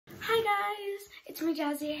It's me,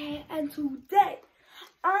 Jazzy, and today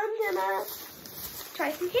I'm gonna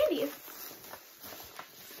try some candy.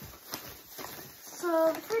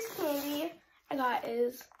 So the first candy I got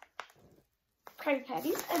is Krabby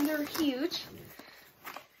Patties, and they're huge.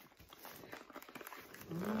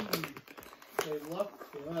 They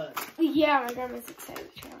look good. Yeah, my grandma's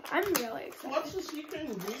excited to try them. I'm really excited. What's the secret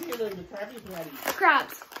ingredient in the Krabby Patties?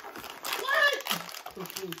 Crabs. What?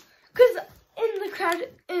 Because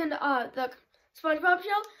in the SpongeBob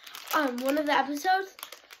show, one of the episodes,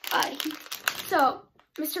 so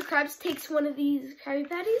Mr. Krabs takes one of these Krabby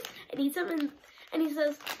Patties and eats them, and he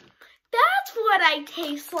says, "That's what I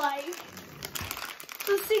taste like."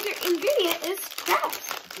 The secret ingredient is crabs.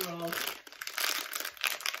 Gross.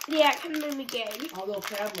 Yeah, it kind of made me gay. Although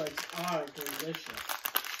crab legs are delicious.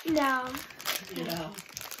 No. Yeah.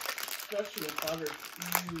 Especially with butter.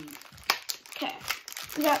 Okay.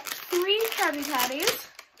 We got 3 Krabby Patties.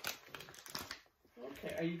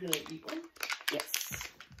 Okay, are you going to eat one? Yes.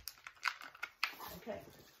 Okay.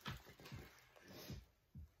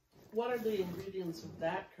 What are the ingredients of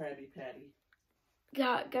that Krabby Patty?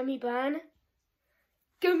 Got gummy bun,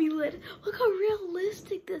 gummy lid. Look how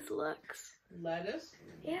realistic this looks. Lettuce?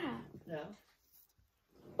 Yeah. Yeah.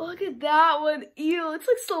 Look at that one. Ew, it's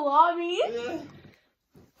like salami.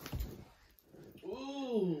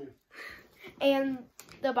 Ooh. And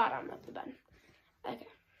the bottom of the bun. Okay.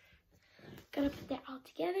 Gonna put that all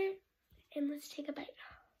together and let's take a bite.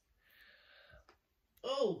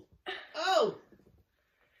 Oh. Oh.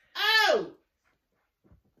 Oh.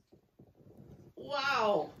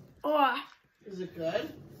 Wow. Oh, Is it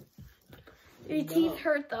good? your teeth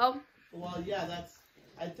hurt though. Well, yeah,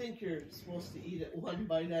 I think you're supposed to eat it one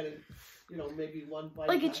bite at a, maybe one bite.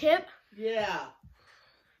 Like a chip? Yeah.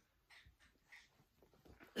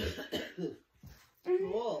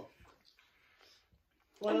 Cool.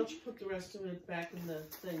 Why don't you put the rest of it back in the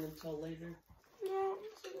thing until later? Yeah.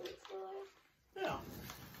 Yeah.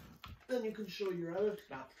 Then you can show your other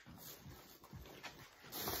stuff.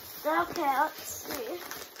 Okay, let's see.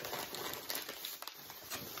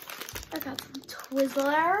 I got some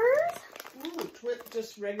Twizzlers. Ooh,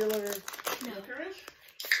 just regular licorice?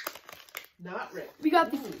 Not rich. We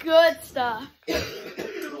got the good stuff.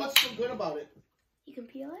 What's so good about it? You can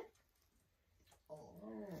peel it.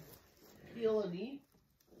 Oh. Peel and eat?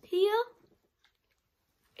 Peel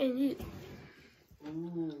and eat.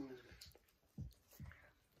 Ooh.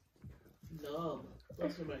 Numb.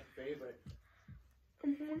 Those are my favorite.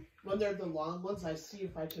 When they're the long ones, I see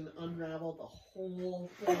if I can unravel the whole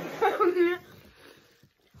thing.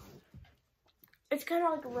 It's kind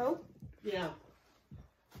of like a rope. Yeah.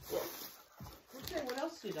 Okay, what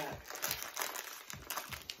else you got?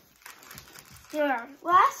 Yeah.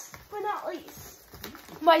 Last but not least,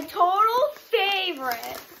 my total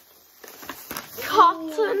favorite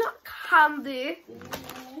cotton candy.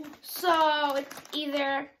 So it's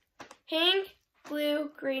either pink, blue,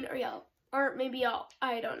 green, or yellow. Or maybe all.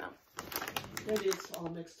 I don't know. Maybe it's all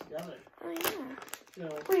mixed together. Oh, yeah.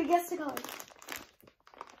 No. Wait, guess the color.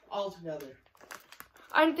 All together.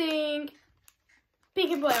 I think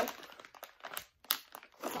pink and blue.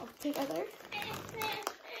 It's all together.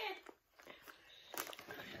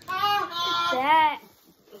 That.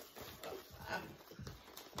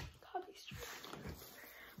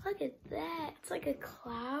 Look at that. It's like a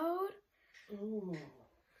cloud. Ooh.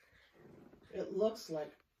 It looks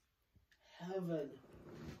like heaven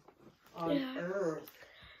on earth.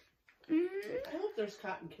 I hope there's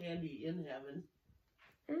cotton candy in heaven.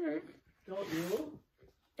 Don't you?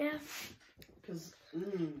 Yeah. Because,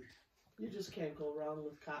 you just can't go wrong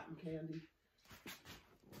with cotton candy.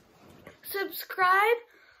 Subscribe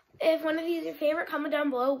if one of these is your favorite. Comment down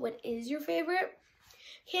below what is your favorite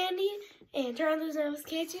candy. And turn on those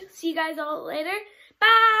notifications. See you guys all later.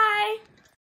 Bye!